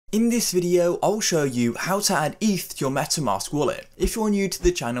In this video, I'll show you how to add ETH to your Metamask wallet. If you're new to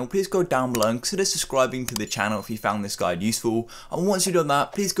the channel, please go down below and consider subscribing to the channel if you found this guide useful. And once you've done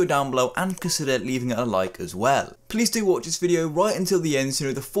that, please go down below and consider leaving it a like as well. Please do watch this video right until the end to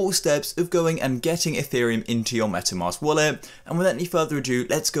know the 4 steps of going and getting Ethereum into your Metamask wallet. And without any further ado,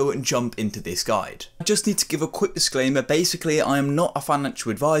 let's go and jump into this guide. I just need to give a quick disclaimer. Basically, I am not a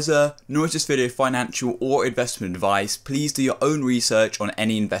financial advisor, nor is this video financial or investment advice. Please do your own research on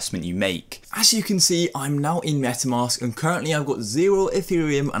any investment you make. As you can see, I'm now in Metamask and currently I've got 0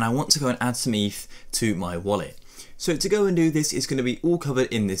 Ethereum and I want to go and add some ETH to my wallet. So to go and do this is going to be all covered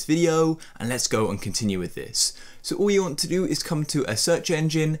in this video, and let's go and continue with this. So all you want to do is come to a search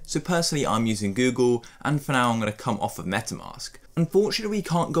engine. So personally I'm using Google, and for now I'm going to come off of Metamask. Unfortunately, we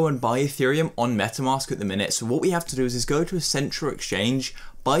can't go and buy Ethereum on Metamask at the minute, so what we have to do is go to a central exchange,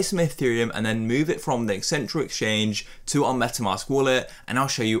 buy some Ethereum, and then move it from the central exchange to our Metamask wallet, and I'll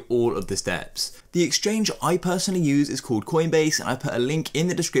show you all of the steps. The exchange I personally use is called Coinbase, and I put a link in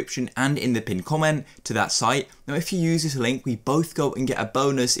the description and in the pinned comment to that site. Now if you use this link, we both go and get a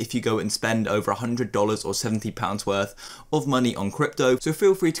bonus if you go and spend over $100 or £70 worth of money on crypto, so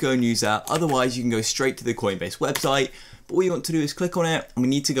feel free to go and use that. Otherwise you can go straight to the Coinbase website. But all you want to do is click on it, and we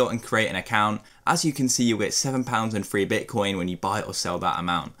need to go and create an account. As you can see, you'll get £7 and free Bitcoin when you buy or sell that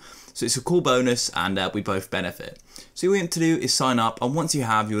amount. So it's a cool bonus, and we both benefit. So all you want to do is sign up, and once you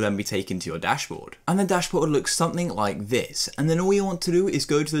have, you'll then be taken to your dashboard. And the dashboard looks something like this. And then all you want to do is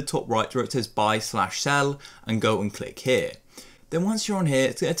go to the top right where it says buy/sell and go and click here. Then once you're on here,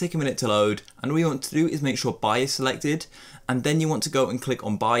 it's going to take a minute to load, and all you want to do is make sure buy is selected, and then you want to go and click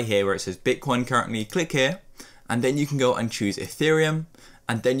on buy here where it says Bitcoin currently, click here. And then you can go and choose Ethereum,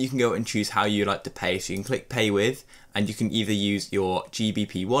 and then you can go and choose how you like to pay. So you can click pay with, and you can either use your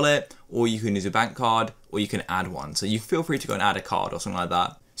GBP wallet, or you can use a bank card, or you can add one. So you feel free to go and add a card or something like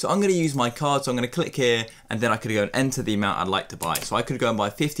that. So I'm going to use my card, so I'm going to click here, and then I could go and enter the amount I'd like to buy. So I could go and buy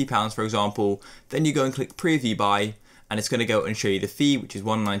 £50 for example, then you go and click preview buy, and it's going to go and show you the fee, which is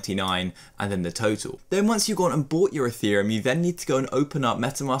 $1.99, and then the total. Then once you've gone and bought your Ethereum, you then need to go and open up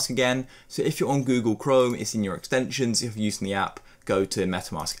Metamask again. So if you're on Google Chrome, it's in your extensions. If you're using the app, go to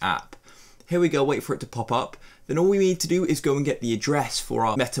Metamask app. Here we go, wait for it to pop up. Then all we need to do is go and get the address for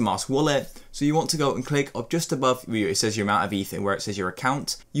our Metamask wallet. So you want to go and click up just above where it says your amount of ETH and where it says your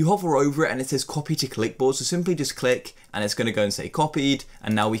account. You hover over it and it says copy to clipboard. So simply just click and it's going to go and say copied.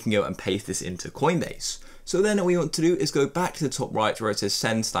 And now we can go and paste this into Coinbase. So then all we want to do is go back to the top right where it says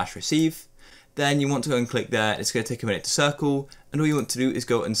send/receive. Then you want to go and click there. It's going to take a minute to circle. And all you want to do is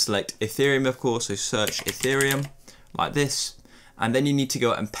go and select Ethereum, of course. So search Ethereum like this. And then you need to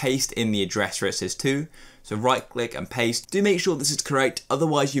go and paste in the address where it says to. So right click and paste. Do make sure this is correct,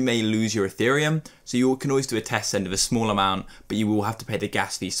 otherwise you may lose your Ethereum. So you can always do a test send of a small amount, but you will have to pay the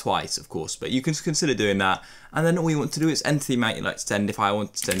gas fees twice, of course. But you can consider doing that. And then all you want to do is enter the amount you'd like to send. If I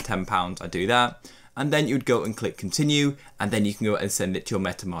want to send £10, I do that. And then you'd go and click continue, and then you can go and send it to your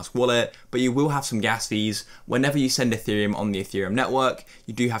Metamask wallet, but you will have some gas fees. Whenever you send Ethereum on the Ethereum network,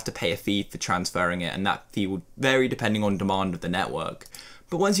 you do have to pay a fee for transferring it, and that fee will vary depending on demand of the network.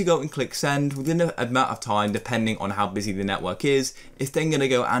 But once you go and click send, within an amount of time, depending on how busy the network is, it's then going to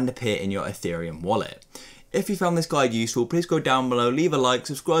go and appear in your Ethereum wallet. If you found this guide useful, please go down below, leave a like,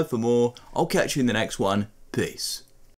 subscribe for more. I'll catch you in the next one. Peace.